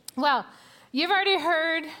Well, you've already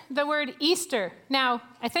heard the word Easter. Now,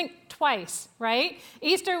 I think twice, right?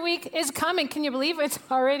 Easter week is coming. Can you believe it's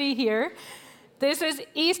already here? This is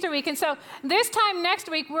Easter week. And so this time next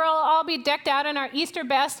week, we'll all be decked out in our Easter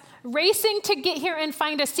best, racing to get here and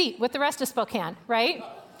find a seat with the rest of Spokane, right?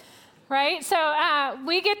 Right? So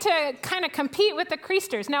we get to kind of compete with the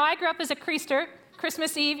Creasters. Now, I grew up as a Creaster,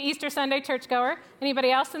 Christmas Eve, Easter Sunday churchgoer.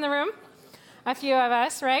 Anybody else in the room? A few of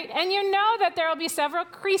us, right? And you know that there will be several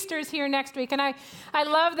Creasters here next week. And I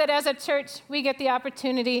love that as a church, we get the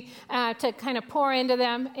opportunity to kind of pour into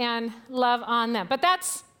them and love on them. But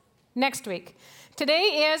that's next week.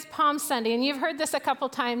 Today is Palm Sunday, and you've heard this a couple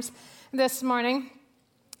times this morning.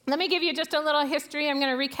 Let me give you just a little history. I'm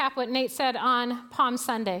going to recap what Nate said on Palm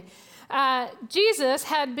Sunday. Jesus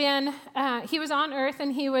had been, he was on earth,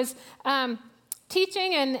 and he was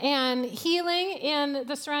teaching and healing in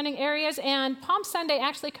the surrounding areas, and Palm Sunday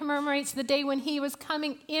actually commemorates the day when he was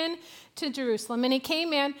coming in to Jerusalem, and he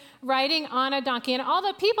came in riding on a donkey, and all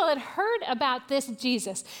the people had heard about this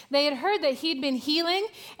Jesus. They had heard that he'd been healing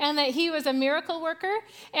and that he was a miracle worker,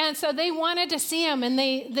 and so they wanted to see him, and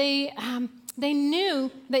they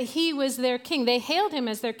knew that he was their king. They hailed him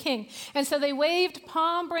as their king. And so they waved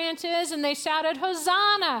palm branches and they shouted,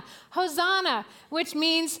 "Hosanna, Hosanna," which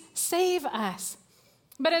means save us.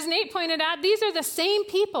 But as Nate pointed out, these are the same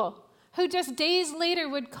people who just days later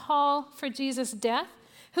would call for Jesus' death,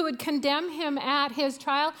 who would condemn him at his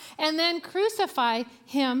trial, and then crucify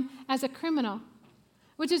him as a criminal,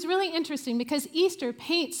 which is really interesting because Easter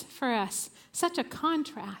paints for us such a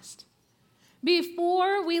contrast.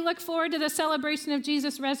 Before we look forward to the celebration of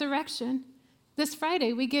Jesus' resurrection, this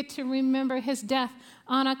Friday we get to remember his death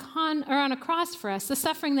on a cross for us, the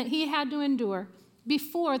suffering that he had to endure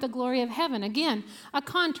before the glory of heaven. Again, a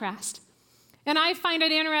contrast. And I find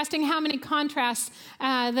it interesting how many contrasts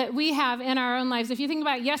that we have in our own lives. If you think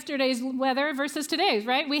about yesterday's weather versus today's,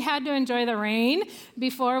 right? We had to enjoy the rain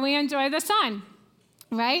before we enjoy the sun,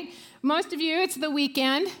 right? Most of you, it's the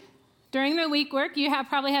weekend. During the week work, you have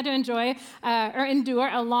probably had to enjoy or endure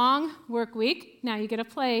a long work week. Now you get to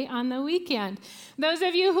play on the weekend. Those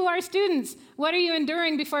of you who are students, what are you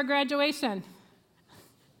enduring before graduation?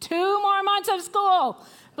 2 more months of school.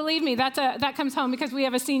 Believe me, that comes home because we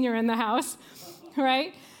have a senior in the house,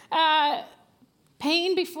 right? The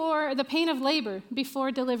pain of labor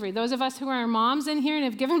before delivery. Those of us who are moms in here and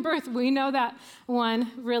have given birth, we know that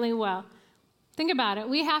one really well. Think about it.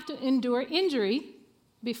 We have to endure injury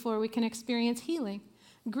before we can experience healing,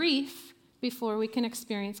 grief before we can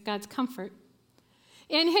experience God's comfort.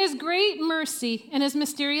 In his great mercy and his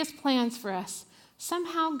mysterious plans for us,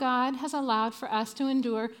 somehow God has allowed for us to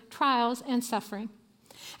endure trials and suffering.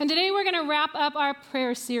 And today we're going to wrap up our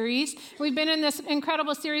prayer series. We've been in this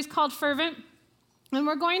incredible series called Fervent, and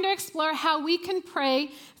we're going to explore how we can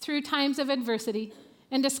pray through times of adversity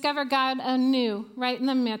and discover God anew right in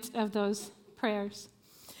the midst of those prayers.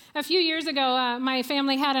 A few years ago, my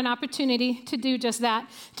family had an opportunity to do just that,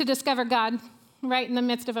 to discover God right in the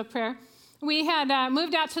midst of a prayer. We had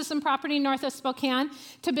moved out to some property north of Spokane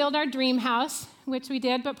to build our dream house, which we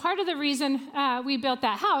did. But part of the reason we built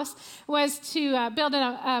that house was to build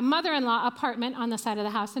a mother-in-law apartment on the side of the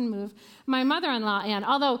house and move my mother-in-law in.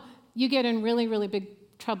 Although you get in really, really big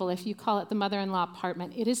trouble if you call it the mother-in-law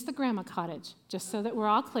apartment. It is the grandma cottage, just so that we're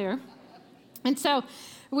all clear. And so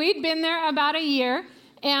we'd been there about a year,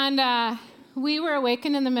 and we were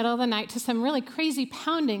awakened in the middle of the night to some really crazy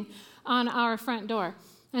pounding on our front door.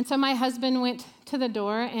 And so my husband went to the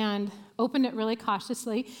door and opened it really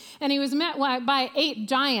cautiously, and he was met by 8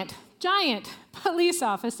 giant police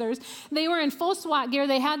officers. They were in full SWAT gear.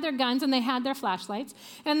 They had their guns and they had their flashlights.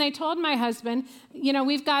 And they told my husband,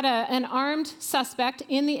 we've got an armed suspect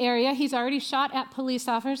in the area. He's already shot at police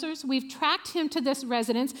officers. We've tracked him to this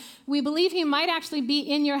residence. We believe he might actually be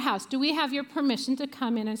in your house. Do we have your permission to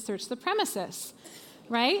come in and search the premises?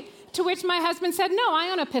 Right? To which my husband said, "No, I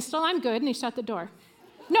own a pistol. I'm good." And he shut the door.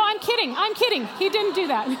 No, I'm kidding. He didn't do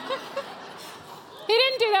that. He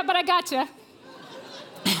didn't do that, but I gotcha.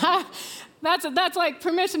 That's like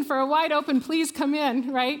permission for a wide open, please come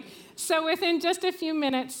in, right? So within just a few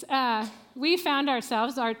minutes, we found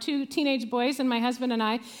ourselves, our 2 teenage boys and my husband and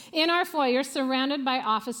I, in our foyer surrounded by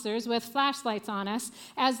officers with flashlights on us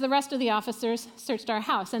as the rest of the officers searched our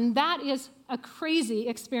house. And that is a crazy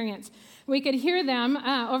experience. We could hear them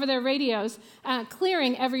over their radios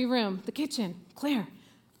clearing every room. The kitchen, clear.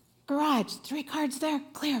 Garage, 3 cards there,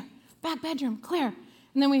 clear. Back bedroom, clear.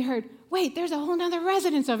 And then we heard, wait, there's a whole nother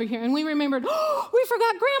residence over here. And we remembered, we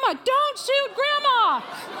forgot Grandma. Don't shoot Grandma.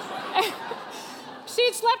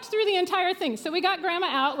 She'd slept through the entire thing. So we got Grandma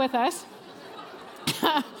out with us.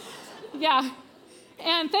 Yeah.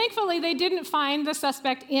 And thankfully, they didn't find the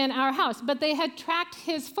suspect in our house, but they had tracked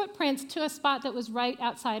his footprints to a spot that was right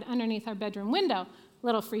outside underneath our bedroom window.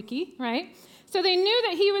 Little freaky, right? So they knew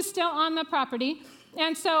that he was still on the property,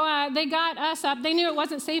 and so they got us up. They knew it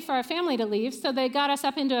wasn't safe for our family to leave, so they got us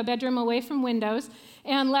up into a bedroom away from windows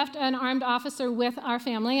and left an armed officer with our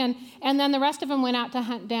family, and then the rest of them went out to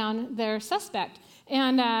hunt down their suspect.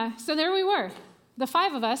 And so there we were, the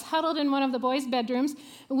 5 of us huddled in one of the boys' bedrooms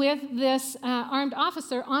with this armed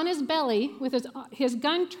officer on his belly with his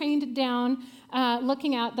gun trained down,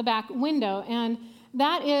 looking out the back window. And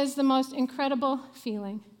that is the most incredible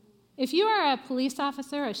feeling. If you are a police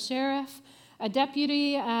officer, a sheriff, a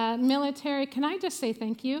deputy, military, can I just say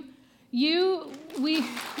thank you? Yeah.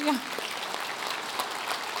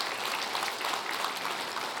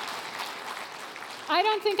 I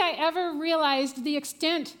don't think I ever realized the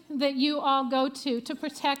extent that you all go to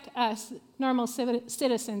protect us, normal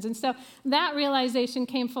citizens. And so that realization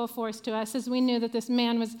came full force to us as we knew that this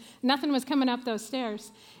man nothing was coming up those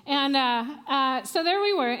stairs. And so there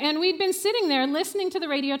we were. And we'd been sitting there listening to the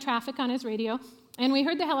radio traffic on his radio. And we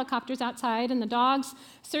heard the helicopters outside and the dogs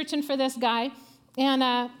searching for this guy. And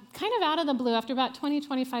kind of out of the blue, after about 20,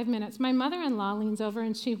 25 minutes, my mother-in-law leans over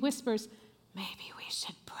and she whispers, "Maybe we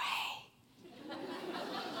should pray."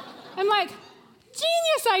 I'm like,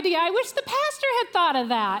 genius idea. I wish the pastor had thought of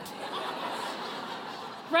that.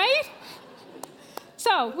 Right?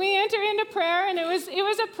 So we enter into prayer, and it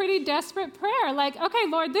was a pretty desperate prayer. Like, okay,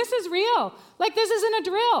 Lord, this is real. Like, this isn't a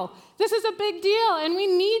drill. This is a big deal, and we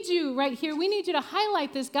need you right here. We need you to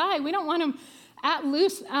highlight this guy. We don't want him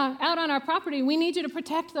out on our property. We need you to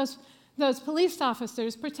protect those police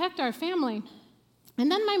officers, protect our family. And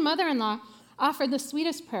then my mother-in-law offered the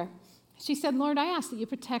sweetest prayer. She said, "Lord, I ask that you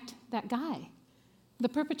protect that guy, the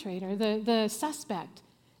perpetrator, the suspect.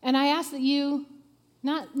 And I ask that you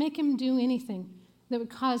not make him do anything that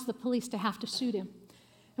would cause the police to have to shoot him."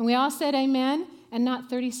 And we all said amen, and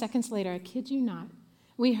not 30 seconds later, I kid you not,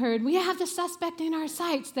 we heard, "We have the suspect in our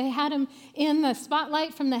sights." They had him in the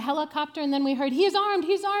spotlight from the helicopter, and then we heard, he's armed,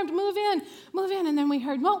 move in. And then we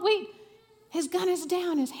heard, "Well, wait, his gun is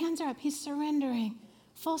down, his hands are up, he's surrendering,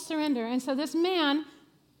 full surrender." And so this man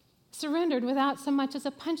surrendered without so much as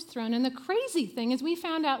a punch thrown. And the crazy thing is we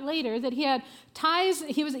found out later that he had ties,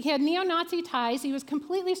 he had neo-Nazi ties, he was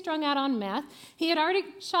completely strung out on meth, he had already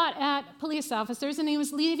shot at police officers, and he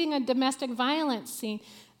was leaving a domestic violence scene.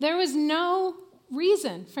 There was no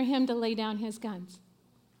reason for him to lay down his guns.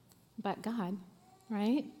 But God,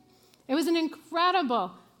 right? It was an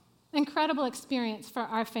incredible, incredible experience for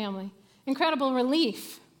our family, incredible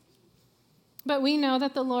relief. But we know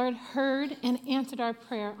that the Lord heard and answered our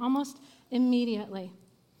prayer almost immediately.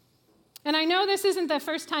 And I know this isn't the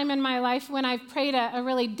first time in my life when I've prayed a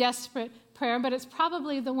really desperate prayer, but it's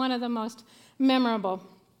probably one of the most memorable.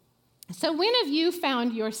 So when have you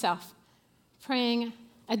found yourself praying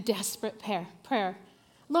a desperate prayer?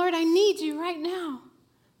 Lord, I need you right now.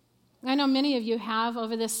 I know many of you have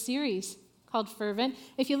over this series called Fervent.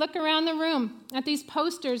 If you look around the room at these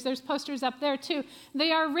posters, there's posters up there too.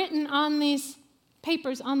 They are written on these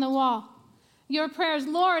papers on the wall. Your prayers,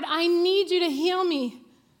 Lord, I need you to heal me.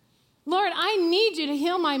 Lord, I need you to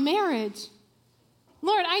heal my marriage.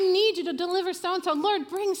 Lord, I need you to deliver so-and-so. Lord,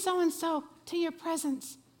 bring so-and-so to your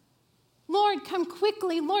presence. Lord, come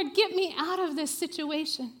quickly. Lord, get me out of this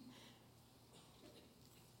situation.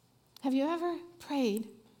 Have you ever prayed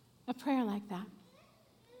a prayer like that?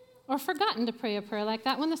 Or forgotten to pray a prayer like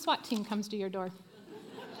that when the SWAT team comes to your door?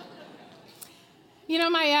 You know,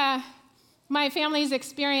 my family's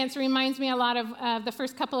experience reminds me a lot of the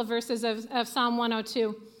first couple of verses of Psalm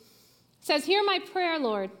 102. It says, "Hear my prayer,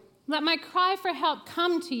 Lord. Let my cry for help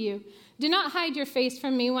come to you. Do not hide your face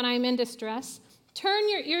from me when I am in distress. Turn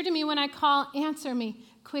your ear to me when I call. Answer me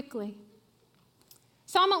quickly."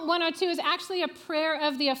 Psalm 102 is actually a prayer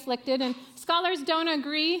of the afflicted, and scholars don't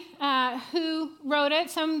agree who wrote it.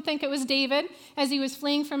 Some think it was David as he was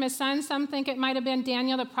fleeing from his son. Some think it might have been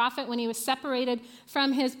Daniel the prophet when he was separated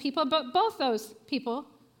from his people. But both those people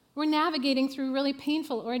were navigating through really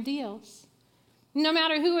painful ordeals. No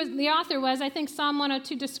matter who the author was, I think Psalm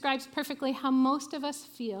 102 describes perfectly how most of us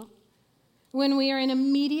feel when we are in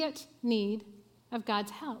immediate need of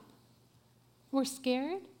God's help. We're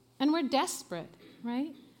scared and we're desperate,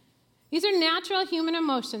 right? These are natural human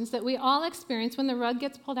emotions that we all experience when the rug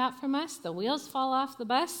gets pulled out from us, the wheels fall off the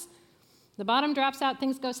bus, the bottom drops out,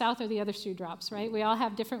 things go south, or the other shoe drops, right? We all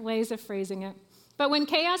have different ways of phrasing it. But when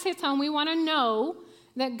chaos hits home, we want to know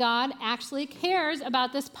that God actually cares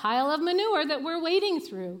about this pile of manure that we're wading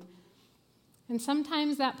through. And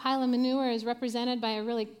sometimes that pile of manure is represented by a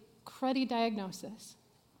really cruddy diagnosis.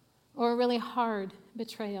 or a really hard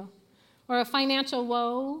betrayal, or a financial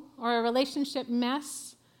woe, or a relationship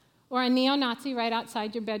mess, or a neo-Nazi right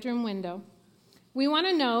outside your bedroom window. We want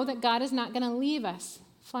to know that God is not going to leave us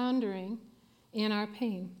floundering in our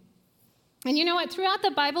pain. And you know what? Throughout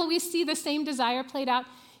the Bible, we see the same desire played out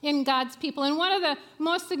in God's people. And one of the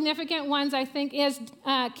most significant ones, I think, is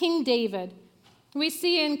King David. We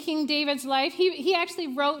see in King David's life, he actually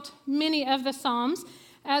wrote many of the Psalms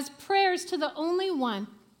as prayers to the only one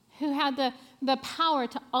who had the power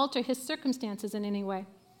to alter his circumstances in any way.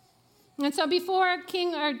 And so before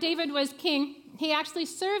David was king, he actually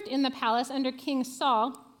served in the palace under King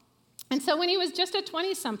Saul. And so when he was just a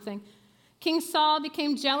 20-something, King Saul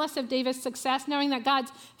became jealous of David's success, knowing that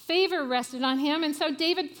God's favor rested on him. And so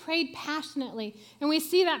David prayed passionately. And we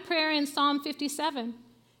see that prayer in Psalm 57.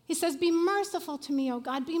 He says, "Be merciful to me, O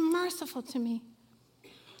God, be merciful to me."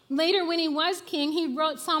 Later, when he was king, he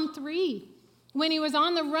wrote Psalm 3, when he was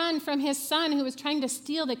on the run from his son who was trying to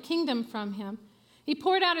steal the kingdom from him. He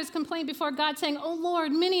poured out his complaint before God, saying, "O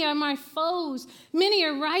Lord, many are my foes. Many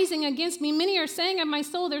are rising against me. Many are saying of my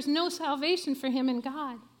soul, there's no salvation for him in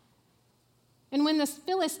God." And when the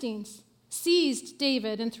Philistines seized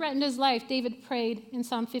David and threatened his life, David prayed in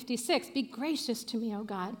Psalm 56, "Be gracious to me, O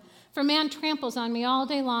God, for man tramples on me all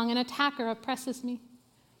day long, an attacker oppresses me."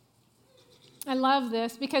 I love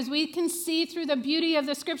this because we can see through the beauty of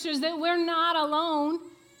the scriptures that we're not alone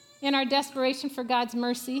in our desperation for God's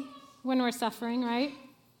mercy when we're suffering, right?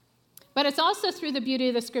 But it's also through the beauty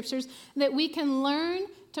of the scriptures that we can learn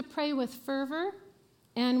to pray with fervor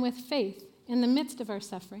and with faith in the midst of our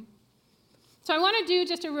suffering. So I want to do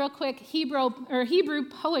just a real quick Hebrew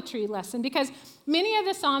poetry lesson because many of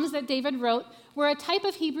the Psalms that David wrote were a type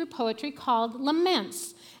of Hebrew poetry called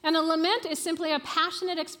laments. And a lament is simply a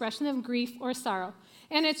passionate expression of grief or sorrow.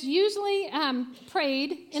 And it's usually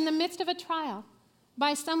prayed in the midst of a trial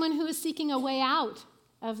by someone who is seeking a way out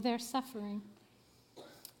of their suffering.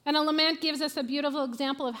 And a lament gives us a beautiful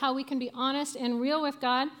example of how we can be honest and real with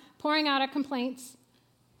God, pouring out our complaints.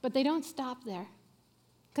 But they don't stop there.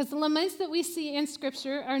 Because the laments that we see in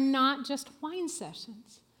Scripture are not just whine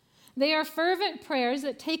sessions. They are fervent prayers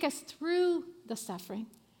that take us through the suffering.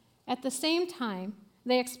 At the same time,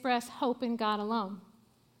 they express hope in God alone.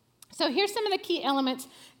 So here's some of the key elements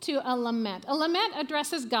to a lament. A lament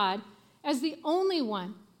addresses God as the only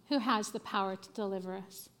one who has the power to deliver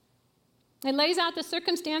us. It lays out the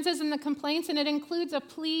circumstances and the complaints, and it includes a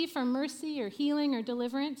plea for mercy or healing or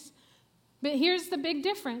deliverance. But here's the big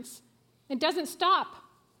difference. It doesn't stop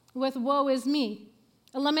with woe is me.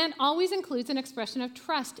 A lament always includes an expression of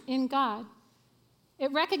trust in God.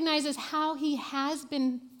 It recognizes how he has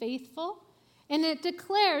been faithful, and it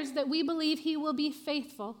declares that we believe he will be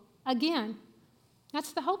faithful again.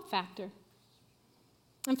 That's the hope factor.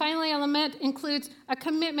 And finally, a lament includes a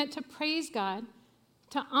commitment to praise God,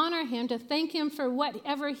 to honor him, to thank him for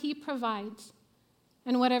whatever he provides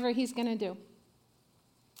and whatever he's going to do.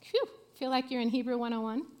 Phew, feel like you're in Hebrew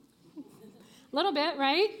 101? A little bit,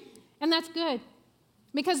 right? And that's good.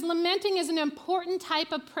 Because lamenting is an important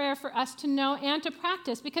type of prayer for us to know and to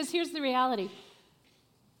practice. Because here's the reality.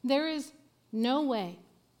 There is no way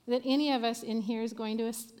that any of us in here is going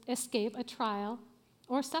to escape a trial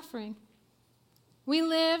or suffering. We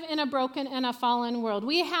live in a broken and a fallen world.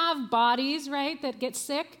 We have bodies, right, that get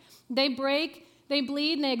sick. They break, they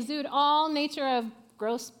bleed, and they exude all nature of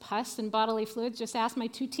gross pus and bodily fluids. Just ask my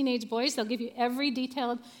 2 teenage boys. They'll give you every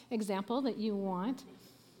detailed example that you want.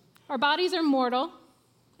 Our bodies are mortal,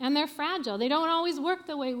 and they're fragile. They don't always work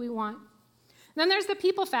the way we want. Then there's the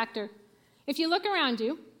people factor. If you look around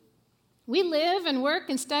you, we live and work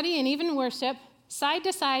and study and even worship side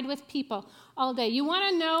to side with people all day. You want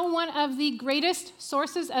to know one of the greatest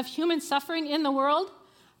sources of human suffering in the world?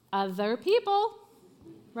 Other people,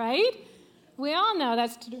 right? We all know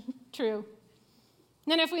that's true.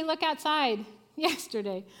 And if we look outside,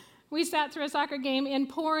 yesterday, we sat through a soccer game in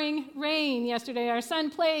pouring rain yesterday. Our son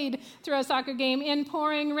played through a soccer game in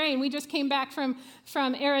pouring rain. We just came back from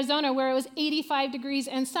Arizona where it was 85 degrees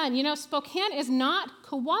and sun. You know, Spokane is not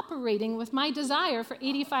cooperating with my desire for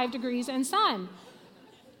 85 degrees and sun.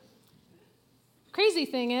 Crazy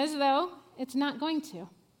thing is, though, it's not going to.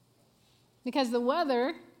 Because the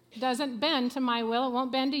weather doesn't bend to my will. It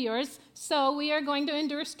won't bend to yours. So we are going to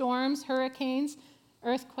endure storms, hurricanes,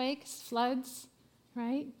 earthquakes, floods,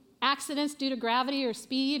 right? Accidents due to gravity or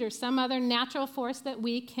speed or some other natural force that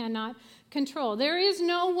we cannot control. There is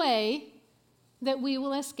no way that we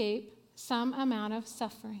will escape some amount of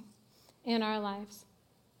suffering in our lives.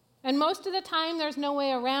 And most of the time, there's no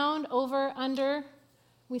way around, over, under.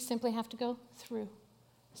 We simply have to go through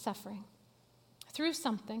suffering, through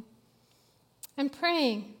something. And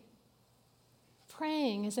praying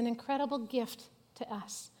praying is an incredible gift to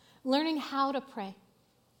us. Learning how to pray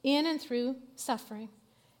in and through suffering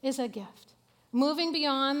is a gift. Moving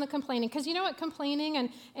beyond the complaining. Because you know what?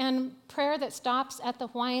 Complaining and prayer that stops at the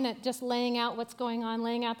whine, at just laying out what's going on,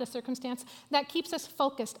 laying out the circumstance, that keeps us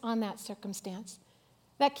focused on that circumstance.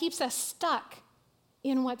 That keeps us stuck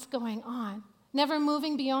in what's going on, never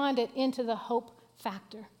moving beyond it into the hope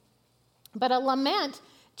factor. But a lament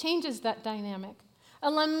changes that dynamic. A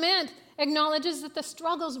lament acknowledges that the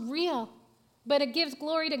struggle's real, but it gives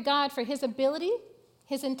glory to God for his ability,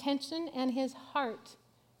 his intention, and his heart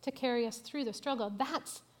to carry us through the struggle.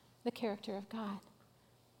 That's the character of God.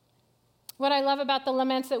 What I love about the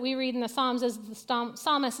laments that we read in the Psalms is the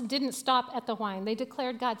psalmists didn't stop at the whine. They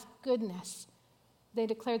declared God's goodness. They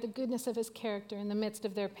declared the goodness of his character in the midst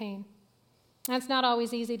of their pain. That's not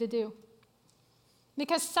always easy to do.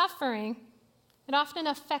 Because suffering, it often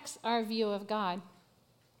affects our view of God.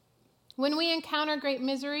 When we encounter great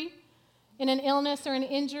misery in an illness or an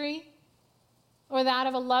injury, or that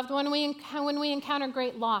of a loved one, when we encounter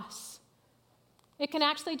great loss, it can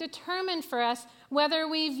actually determine for us whether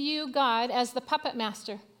we view God as the puppet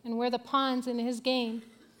master and we're the pawns in his game,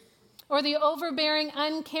 or the overbearing,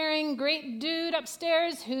 uncaring, great dude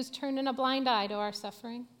upstairs who's turning a blind eye to our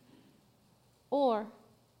suffering. Or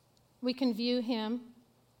we can view him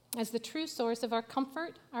as the true source of our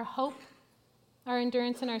comfort, our hope, our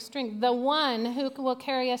endurance, and our strength, the one who will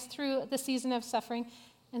carry us through the season of suffering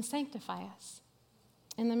and sanctify us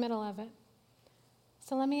in the middle of it.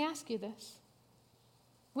 So let me ask you this.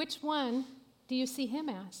 Which one do you see him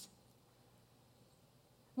as?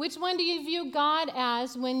 Which one do you view God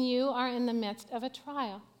as when you are in the midst of a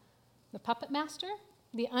trial? The puppet master?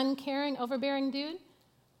 The uncaring, overbearing dude?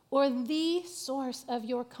 Or the source of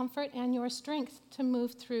your comfort and your strength to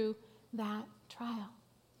move through that trial?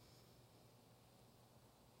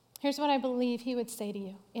 Here's what I believe he would say to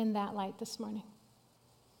you in that light this morning.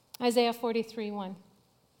 Isaiah 43:1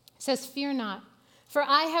 says, "Fear not, for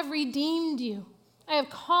I have redeemed you. I have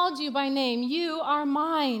called you by name. You are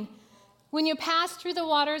mine. When you pass through the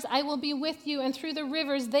waters, I will be with you, and through the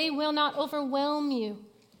rivers, they will not overwhelm you.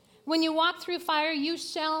 When you walk through fire, you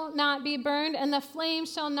shall not be burned, and the flame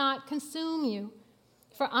shall not consume you.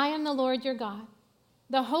 For I am the Lord your God,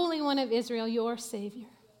 the Holy One of Israel, your Savior."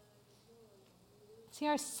 See,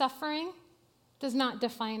 our suffering does not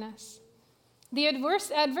define us. The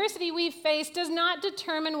adversity we face does not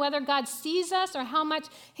determine whether God sees us or how much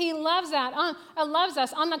he loves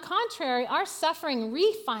us. On the contrary, our suffering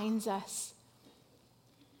refines us.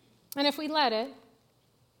 And if we let it,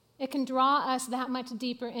 it can draw us that much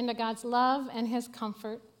deeper into God's love and his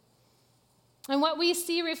comfort. And what we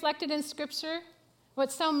see reflected in Scripture,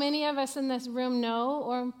 what so many of us in this room know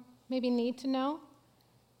or maybe need to know,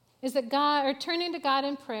 is that turning to God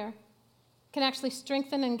in prayer can actually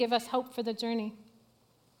strengthen and give us hope for the journey.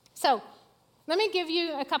 So, let me give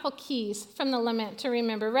you a couple keys from the lament to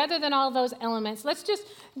remember. Rather than all those elements, let's just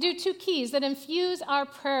do 2 keys that infuse our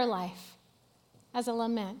prayer life as a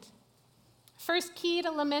lament. First key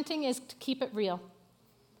to lamenting is to keep it real.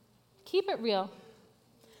 Keep it real.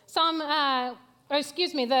 The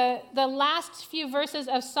last few verses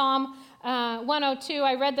of Psalm 102,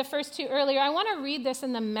 I read the first 2 earlier. I want to read this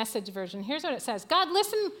in the Message version. Here's what it says. "God,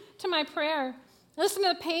 listen to my prayer. Listen to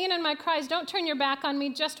the pain and my cries. Don't turn your back on me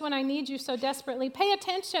just when I need you so desperately. Pay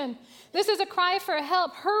attention. This is a cry for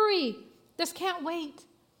help. Hurry. This can't wait.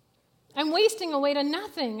 I'm wasting away to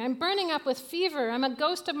nothing. I'm burning up with fever. I'm a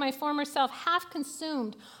ghost of my former self, half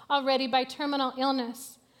consumed already by terminal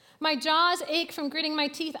illness. My jaws ache from gritting my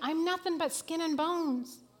teeth. I'm nothing but skin and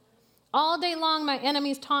bones. All day long, my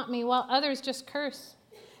enemies taunt me while others just curse.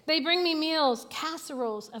 They bring me meals,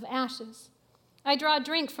 casseroles of ashes. I draw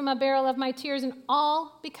drink from a barrel of my tears, and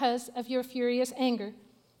all because of your furious anger.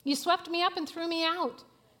 You swept me up and threw me out.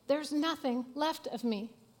 There's nothing left of me."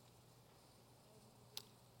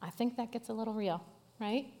 I think that gets a little real,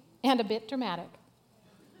 right? And a bit dramatic.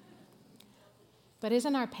 But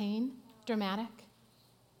isn't our pain dramatic?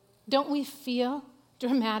 Don't we feel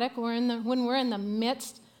dramatic when we're in the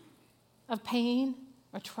midst of pain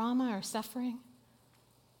or trauma or suffering?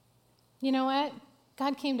 You know what?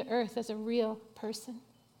 God came to earth as a real person.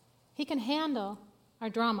 He can handle our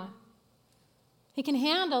drama. He can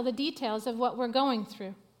handle the details of what we're going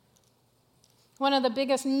through. One of the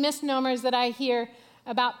biggest misnomers that I hear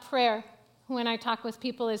about prayer when I talk with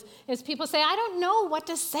people is people say, "I don't know what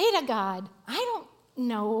to say to God. I don't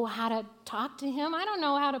know how to talk to him. I don't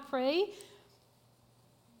know how to pray."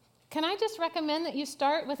 Can I just recommend that you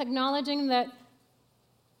start with acknowledging that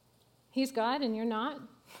he's God and you're not?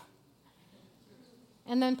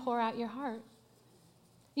 And then pour out your heart.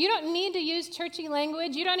 You don't need to use churchy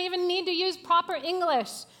language. You don't even need to use proper English,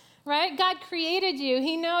 right? God created you.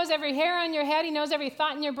 He knows every hair on your head. He knows every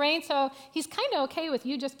thought in your brain. So he's kind of okay with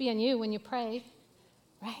you just being you when you pray,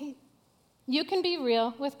 right? You can be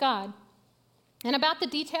real with God. And about the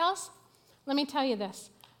details, let me tell you this.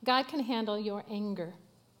 God can handle your anger.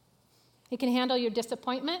 He can handle your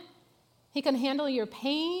disappointment. He can handle your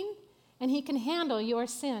pain. And he can handle your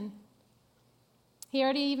sin. He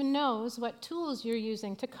already even knows what tools you're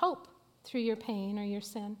using to cope through your pain or your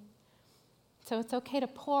sin. So it's okay to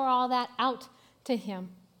pour all that out to him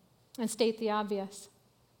and state the obvious.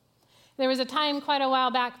 There was a time quite a while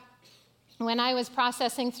back when I was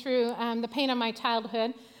processing through the pain of my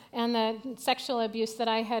childhood and the sexual abuse that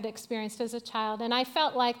I had experienced as a child, and I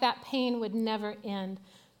felt like that pain would never end.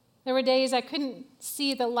 There were days I couldn't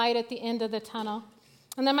see the light at the end of the tunnel.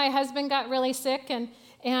 And then my husband got really sick, and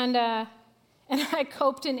I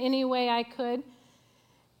coped in any way I could.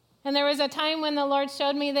 And there was a time when the Lord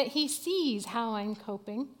showed me that he sees how I'm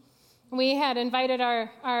coping. We had invited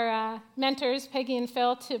our mentors, Peggy and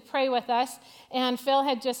Phil, to pray with us. And Phil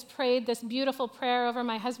had just prayed this beautiful prayer over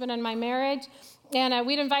my husband and my marriage. And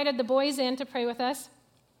we'd invited the boys in to pray with us.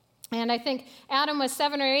 And I think Adam was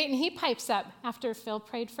 7 or 8, and he pipes up after Phil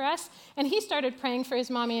prayed for us. And he started praying for his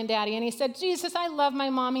mommy and daddy. And he said, Jesus, I love my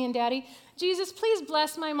mommy and daddy. Jesus, please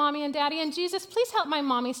bless my mommy and daddy. And Jesus, please help my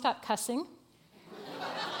mommy stop cussing.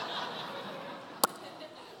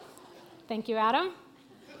 Thank you, Adam.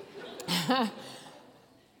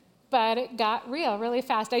 But it got real really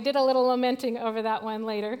fast. I did a little lamenting over that one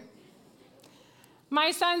later.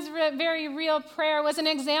 My son's very real prayer was an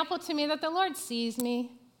example to me that the Lord sees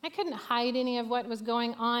me. I couldn't hide any of what was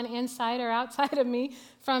going on inside or outside of me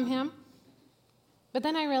from him. But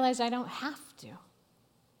then I realized I don't have to.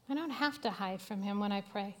 I don't have to hide from him when I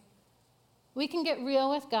pray. We can get real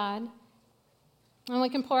with God, and we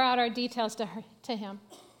can pour out our details to him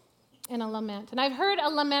in a lament. And I've heard a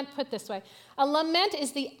lament put this way. A lament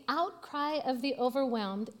is the outcry of the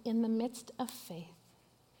overwhelmed in the midst of faith.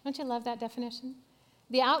 Don't you love that definition?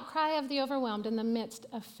 The outcry of the overwhelmed in the midst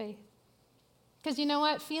of faith. Because you know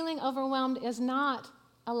what? Feeling overwhelmed is not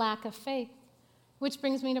a lack of faith. Which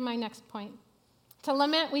brings me to my next point. To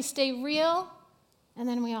lament, we stay real, and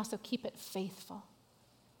then we also keep it faithful.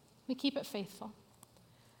 We keep it faithful.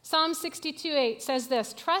 Psalm 62:8 says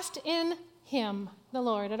this, trust in him, the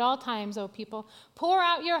Lord, at all times, O people. Pour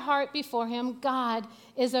out your heart before him. God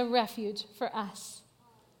is a refuge for us.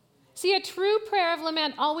 See, a true prayer of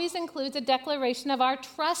lament always includes a declaration of our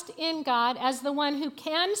trust in God as the one who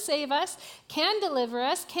can save us, can deliver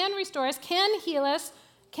us, can restore us, can heal us,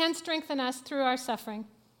 can strengthen us through our suffering.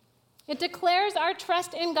 It declares our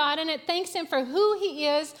trust in God, and it thanks him for who he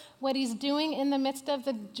is, what he's doing in the midst of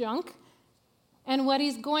the junk, and what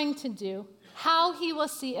he's going to do, how he will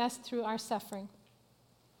see us through our suffering.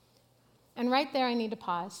 And right there, I need to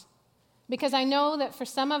pause. Because I know that for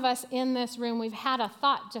some of us in this room, we've had a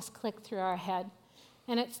thought just click through our head.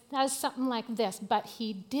 And it does something like this, but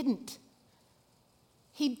he didn't.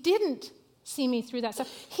 He didn't see me through that stuff.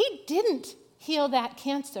 He didn't heal that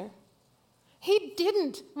cancer. He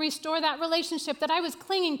didn't restore that relationship that I was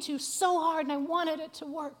clinging to so hard and I wanted it to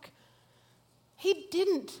work. He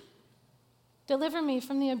didn't deliver me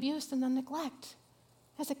from the abuse and the neglect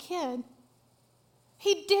as a kid.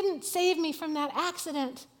 He didn't save me from that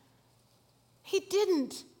accident. He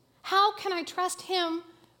didn't. How can I trust him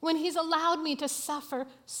when he's allowed me to suffer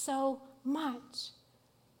so much?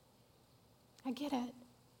 I get it.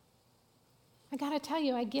 I got to tell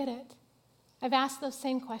you, I get it. I've asked those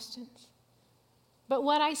same questions. But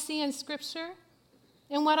what I see in Scripture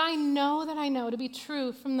and what I know to be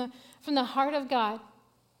true from the heart of God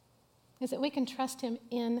is that we can trust him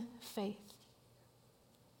in faith.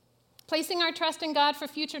 Placing our trust in God for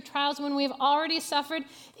future trials when we've already suffered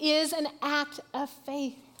is an act of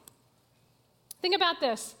faith. Think about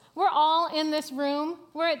this. We're all in this room.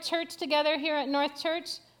 We're at church together here at North Church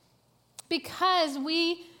because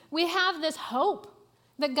we have this hope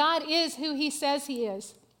that God is who he says he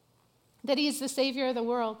is, that he's the Savior of the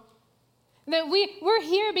world. That we're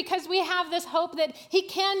here because we have this hope that he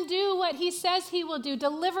can do what he says he will do,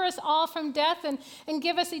 deliver us all from death and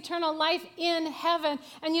give us eternal life in heaven.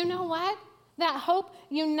 And you know what? That hope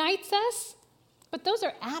unites us, but those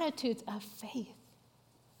are attitudes of faith.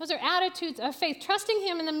 Those are attitudes of faith. Trusting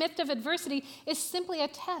him in the midst of adversity is simply a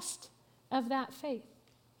test of that faith.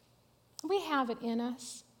 We have it in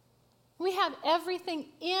us. We have everything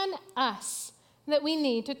in us that we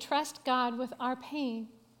need to trust God with our pain.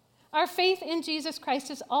 Our faith in Jesus Christ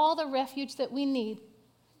is all the refuge that we need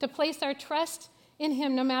to place our trust in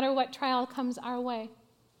him no matter what trial comes our way.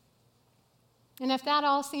 And if that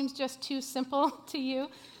all seems just too simple to you,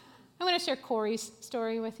 I'm going to share Corrie's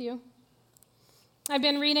story with you. I've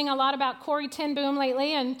been reading a lot about Corrie ten Boom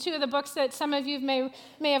lately, and two of the books that some of you may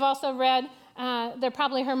have also read, they're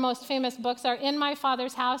probably her most famous books, are In My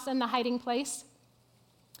Father's House and The Hiding Place.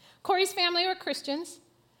 Corrie's family were Christians.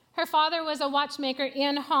 Her father was a watchmaker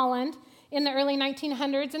in Holland in the early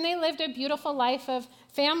 1900s, and they lived a beautiful life of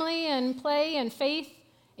family and play and faith,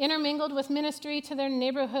 intermingled with ministry to their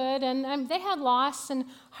neighborhood, and they had loss and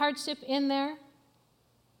hardship in there,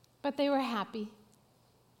 but they were happy.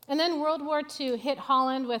 And then World War II hit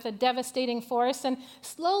Holland with a devastating force, and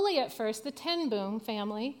slowly at first, the ten Boom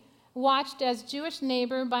family watched as Jewish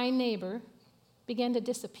neighbor by neighbor began to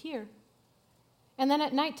disappear. And then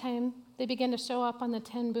at nighttime, they began to show up on the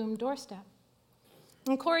ten Boom doorstep.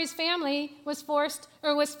 And Corrie's family was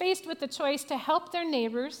faced with the choice to help their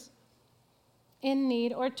neighbors in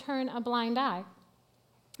need or turn a blind eye.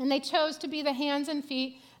 And they chose to be the hands and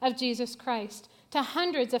feet of Jesus Christ to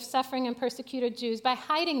hundreds of suffering and persecuted Jews by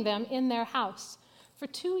hiding them in their house for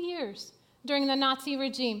 2 years during the Nazi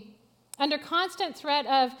regime. Under constant threat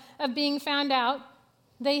of being found out,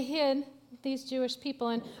 they hid these Jewish people.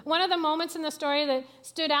 And one of the moments in the story that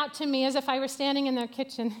stood out to me as if I were standing in their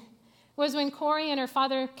kitchen was when Corrie and her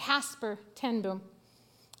father, Casper ten Boom,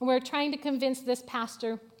 were trying to convince this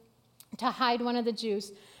pastor to hide one of the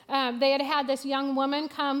Jews. They had this young woman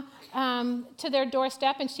come to their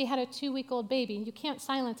doorstep, and she had a 2-week-old baby. You can't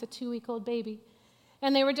silence a 2-week-old baby.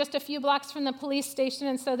 And they were just a few blocks from the police station,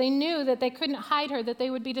 and so they knew that they couldn't hide her, that they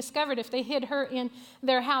would be discovered if they hid her in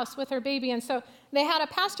their house with her baby. And so they had a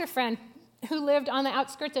pastor friend who lived on the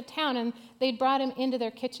outskirts of town, and they'd brought him into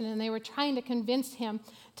their kitchen, and they were trying to convince him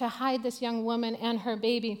to hide this young woman and her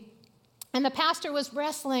baby. And the pastor was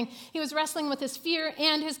wrestling. He was wrestling with his fear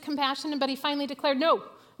and his compassion, but he finally declared,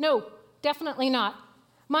 no, definitely not.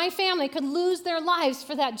 My family could lose their lives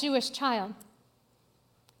for that Jewish child.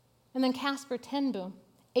 And then Casper ten Boom,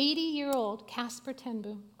 80-year-old Casper ten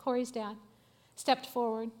Boom, Corrie's dad, stepped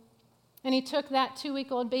forward. And he took that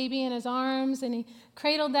 2-week-old baby in his arms, and he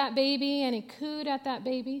cradled that baby, and he cooed at that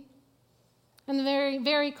baby. And very,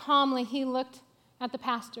 very calmly, he looked at the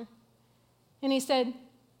pastor, and he said,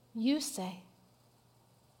 "You say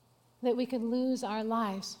that we could lose our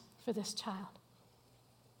lives for this child.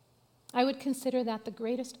 I would consider that the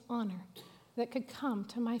greatest honor that could come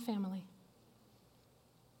to my family."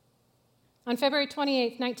 On February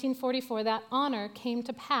 28, 1944, that honor came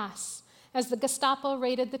to pass as the Gestapo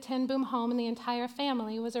raided the ten Boom home and the entire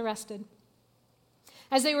family was arrested.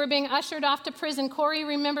 As they were being ushered off to prison, Corrie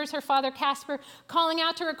remembers her father, Casper, calling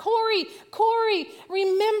out to her, Corrie,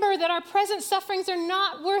 remember that our present sufferings are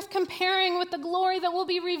not worth comparing with the glory that will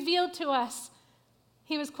be revealed to us.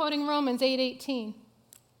 He was quoting Romans 8:18.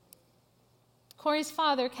 Corrie's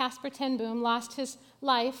father, Casper ten Boom, lost his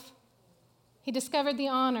life. He discovered the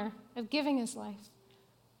honor of giving his life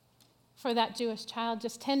for that Jewish child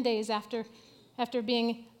just 10 days after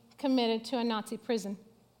being committed to a Nazi prison.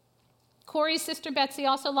 Corrie's sister Betsy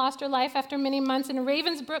also lost her life after many months in a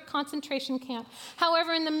Ravensbrück concentration camp.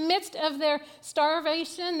 However, in the midst of their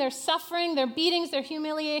starvation, their suffering, their beatings, their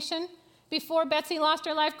humiliation, before Betsy lost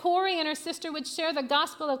her life, Corrie and her sister would share the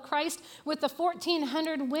gospel of Christ with the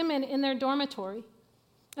 1,400 women in their dormitory.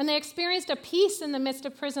 And they experienced a peace in the midst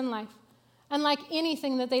of prison life, unlike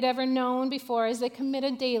anything that they'd ever known before, as they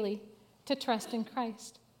committed daily to trust in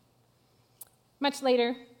Christ. Much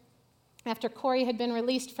later, after Corrie had been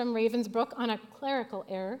released from Ravensbrück on a clerical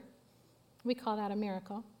error, we call that a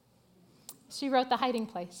miracle, she wrote The Hiding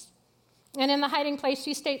Place. And in The Hiding Place,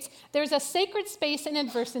 she states, "There's a sacred space in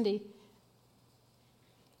adversity,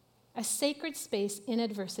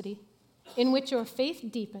 in which your faith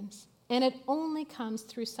deepens, and it only comes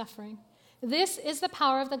through suffering. This is the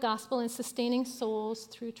power of the gospel in sustaining souls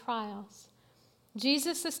through trials.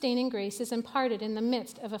 Jesus' sustaining grace is imparted in the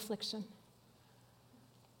midst of affliction."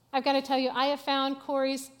 I've got to tell you, I have found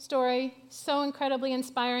Corrie's story so incredibly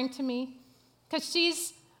inspiring to me, because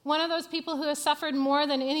she's one of those people who has suffered more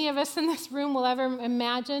than any of us in this room will ever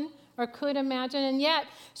imagine or could imagine, and yet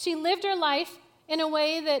she lived her life in a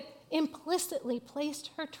way that implicitly placed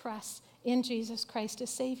her trust in Jesus Christ as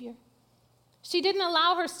Savior. She didn't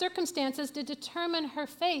allow her circumstances to determine her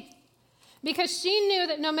faith, because she knew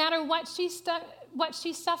that no matter what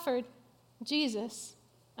she suffered, Jesus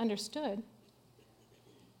understood.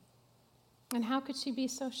 And how could she be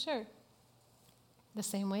so sure? The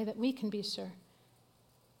same way that we can be sure.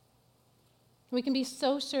 We can be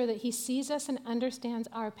so sure that he sees us and understands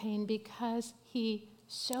our pain because he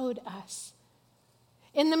showed us.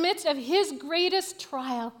 In the midst of his greatest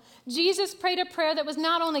trial, Jesus prayed a prayer that was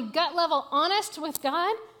not only gut level honest with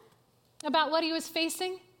God, about what he was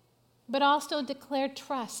facing, but also declared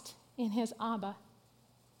trust in his Abba,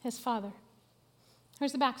 his Father.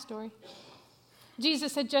 Here's the backstory.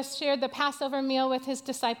 Jesus had just shared the Passover meal with his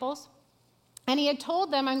disciples, and he had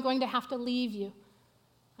told them, I'm going to have to leave you.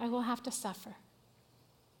 I will have to suffer.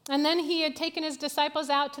 And then he had taken his disciples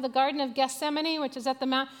out to the Garden of Gethsemane, which is at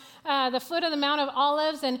the foot of the Mount of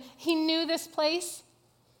Olives, and he knew this place,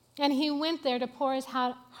 and he went there to pour his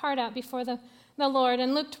heart out before the Lord.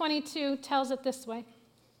 And Luke 22 tells it this way.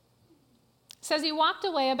 It says, he walked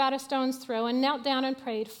away about a stone's throw and knelt down and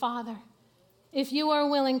prayed, Father, if you are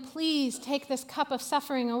willing, please take this cup of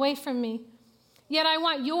suffering away from me. Yet I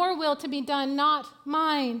want your will to be done, not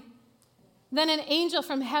mine. Then an angel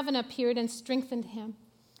from heaven appeared and strengthened him.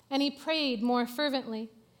 And he prayed more fervently.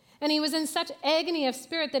 And he was in such agony of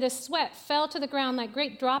spirit that his sweat fell to the ground like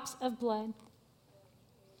great drops of blood.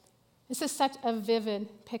 This is such a vivid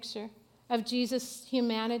picture of Jesus'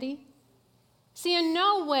 humanity. See, in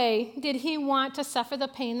no way did he want to suffer the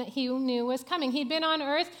pain that he knew was coming. He'd been on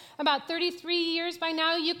earth about 33 years by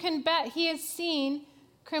now. You can bet he had seen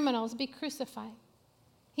criminals be crucified.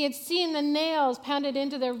 He had seen the nails pounded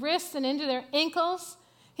into their wrists and into their ankles.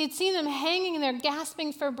 He'd seen them hanging there,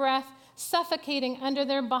 gasping for breath, suffocating under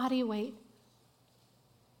their body weight.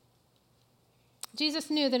 Jesus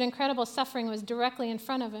knew that incredible suffering was directly in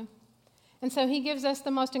front of him. And so he gives us the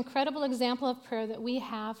most incredible example of prayer that we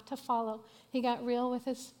have to follow. He got real with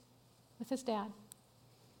his dad.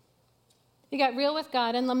 He got real with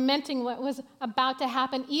God and lamenting what was about to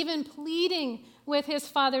happen, even pleading with his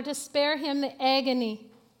Father to spare him the agony.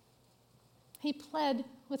 He pled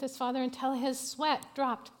with his Father until his sweat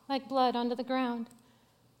dropped like blood onto the ground.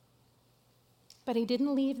 But he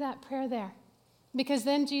didn't leave that prayer there, because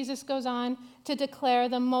then Jesus goes on to declare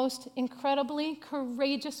the most incredibly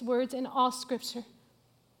courageous words in all Scripture.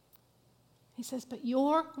 He says, but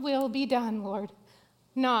your will be done, Lord,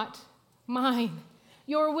 not mine.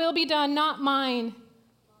 Your will be done, not mine.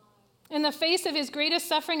 In the face of his greatest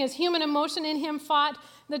suffering, as human emotion in him fought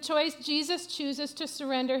the choice, Jesus chooses to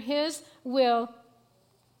surrender his will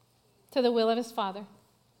to the will of his Father.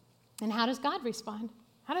 And how does God respond?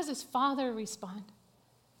 How does his Father respond?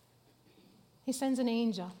 He sends an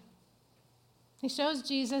angel. He shows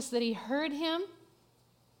Jesus that he heard him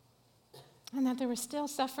and that there was still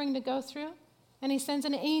suffering to go through. And he sends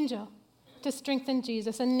an angel to strengthen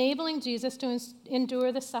Jesus, enabling Jesus to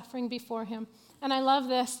endure the suffering before him. And I love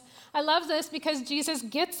this. I love this because Jesus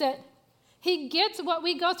gets it. He gets what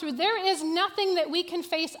we go through. There is nothing that we can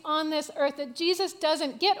face on this earth that Jesus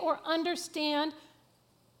doesn't get or understand.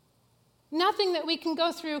 Nothing that we can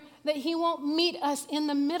go through that he won't meet us in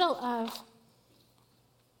the middle of.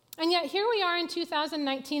 And yet here we are in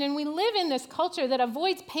 2019, and we live in this culture that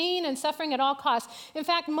avoids pain and suffering at all costs. In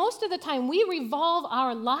fact, most of the time, we revolve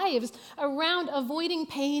our lives around avoiding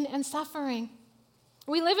pain and suffering.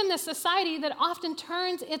 We live in this society that often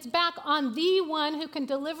turns its back on the one who can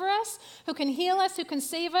deliver us, who can heal us, who can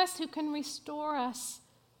save us, who can restore us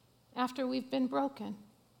after we've been broken.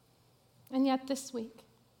 And yet this week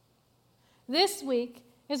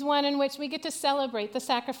is one in which we get to celebrate the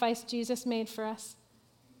sacrifice Jesus made for us,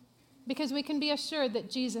 because we can be assured that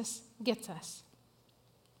Jesus gets us.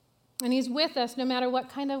 And he's with us no matter what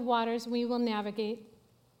kind of waters we will navigate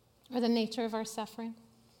or the nature of our suffering.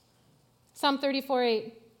 Psalm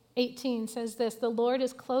 34:18 says this, the Lord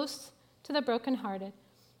is close to the brokenhearted,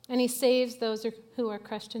 and he saves those who are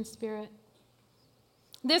crushed in spirit.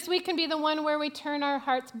 This week can be the one where we turn our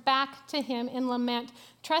hearts back to him in lament,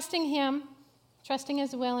 trusting him, trusting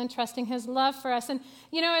his will, and trusting his love for us. And,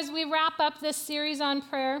 as we wrap up this series on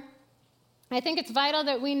prayer, I think it's vital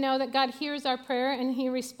that we know that God hears our prayer and he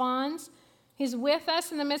responds. He's with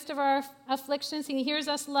us in the midst of our afflictions. He hears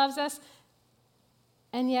us, loves us.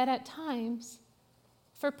 And yet at times,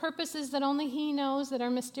 for purposes that only he knows, that are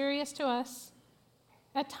mysterious to us,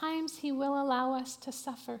 at times he will allow us to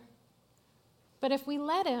suffer. But if we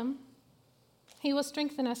let him, he will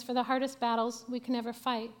strengthen us for the hardest battles we can ever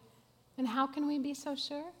fight. And how can we be so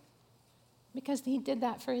sure? Because he did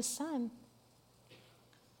that for his Son.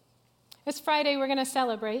 This Friday, we're going to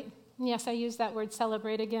celebrate, and yes, I use that word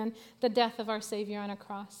celebrate again, the death of our Savior on a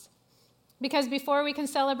cross. Because before we can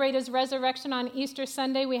celebrate his resurrection on Easter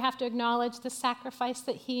Sunday, we have to acknowledge the sacrifice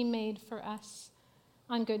that he made for us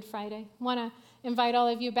on Good Friday. I want to invite all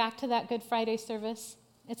of you back to that Good Friday service.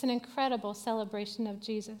 It's an incredible celebration of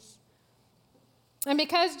Jesus. And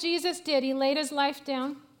because Jesus did, he laid his life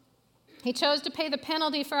down. He chose to pay the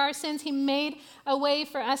penalty for our sins. He made a way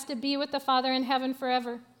for us to be with the Father in heaven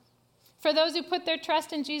forever. For those who put their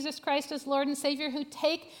trust in Jesus Christ as Lord and Savior, who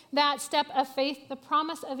take that step of faith, the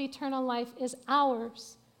promise of eternal life is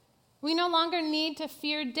ours We no longer need to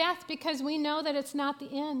fear death because we know that it's not the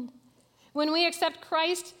end. When we accept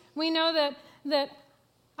Christ, we know that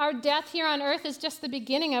our death here on earth is just the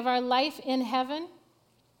beginning of our life in heaven.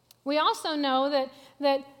 We also know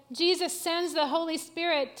that Jesus sends the Holy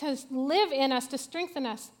Spirit to live in us, to strengthen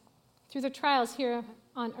us through the trials here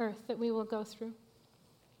on earth that we will go through.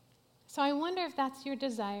 So I wonder if that's your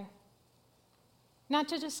desire. Not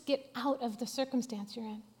to just get out of the circumstance you're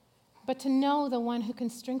in, but to know the one who can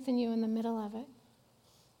strengthen you in the middle of it.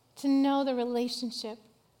 To know the relationship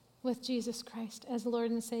with Jesus Christ as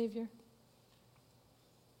Lord and Savior.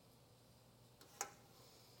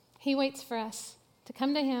 He waits for us to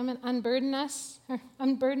come to him and unburden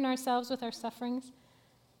ourselves with our sufferings,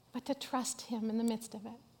 but to trust him in the midst of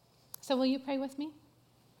it. So will you pray with me?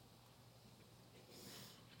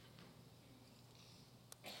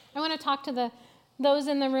 I want to talk to those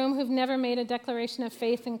in the room who've never made a declaration of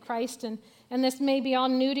faith in Christ, and this may be all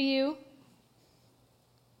new to you.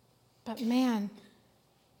 But man,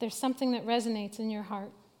 there's something that resonates in your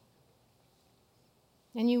heart.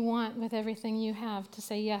 And you want with everything you have to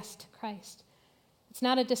say yes to Christ. It's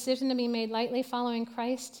not a decision to be made lightly. Following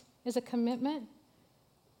Christ is a commitment,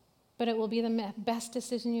 but it will be the best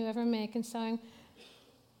decision you ever make. And so I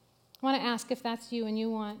want to ask, if that's you and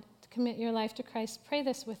you want to commit your life to Christ, pray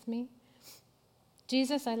this with me.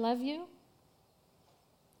 Jesus, I love you.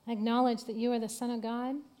 I acknowledge that you are the Son of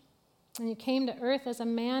God, and you came to earth as a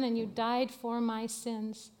man, and you died for my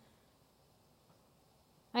sins.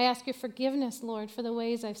 I ask your forgiveness, Lord, for the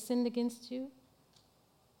ways I've sinned against you.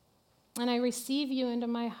 And I receive you into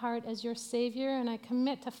my heart as your Savior, and I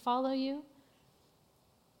commit to follow you.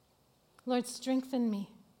 Lord, strengthen me.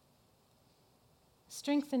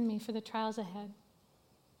 Strengthen me for the trials ahead.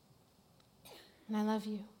 And I love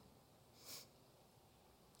you.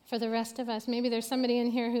 For the rest of us, maybe there's somebody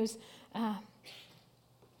in here who's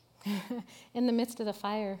in the midst of the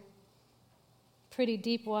fire, pretty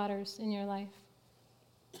deep waters in your life.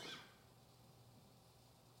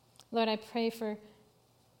 Lord, I pray for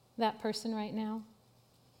that person right now.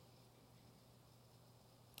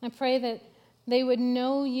 I pray that they would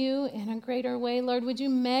know you in a greater way. Lord, would you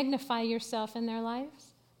magnify yourself in their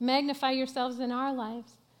lives? Magnify yourselves in our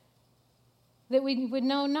lives. That we would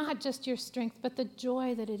know not just your strength, but the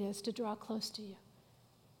joy that it is to draw close to you.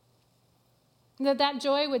 That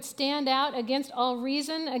joy would stand out against all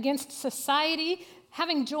reason, against society.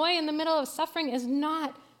 Having joy in the middle of suffering is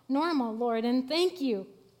not normal, Lord, and thank you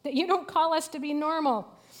that you don't call us to be normal,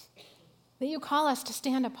 that you call us to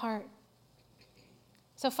stand apart.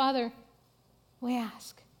 So, Father, we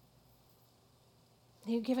ask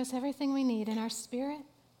that you give us everything we need in our spirit,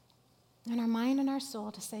 in our mind, and our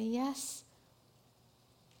soul to say yes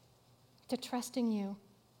to trusting you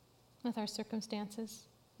with our circumstances.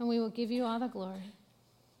 And we will give you all the glory.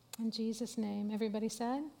 In Jesus' name, everybody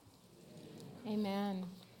said? Amen.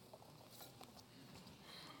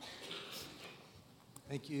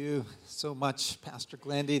 Thank you so much, Pastor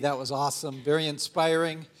Glendy. That was awesome, very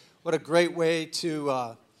inspiring. What a great way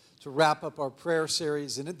to wrap up our prayer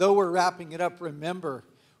series. And though we're wrapping it up, remember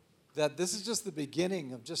that this is just the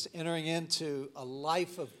beginning of just entering into a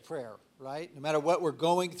life of prayer, right? No matter what we're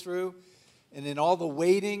going through, and in all the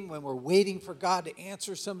waiting, when we're waiting for God to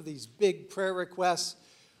answer some of these big prayer requests,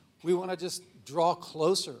 we want to just draw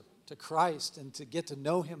closer to Christ and to get to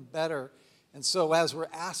know him better. And so as we're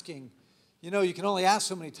asking, you can only ask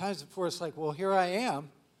so many times before it's like, well, here I am.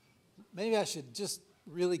 Maybe I should just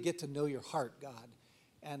really get to know your heart, God.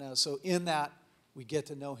 And so in that, we get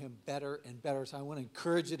to know him better and better. So I want to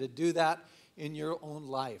encourage you to do that in your own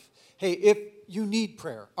life. Hey, if you need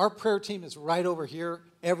prayer, our prayer team is right over here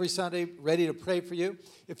every Sunday ready to pray for you.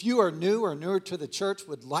 If you are new or newer to the church,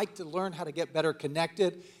 would like to learn how to get better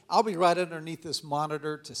connected, I'll be right underneath this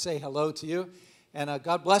monitor to say hello to you. And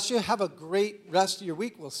God bless you. Have a great rest of your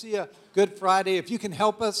week. We'll see you Good Friday. If you can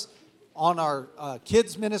help us on our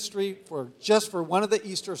kids ministry for one of the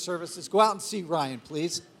Easter services, go out and see Ryan,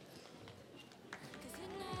 please.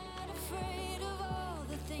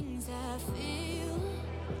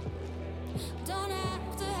 Don't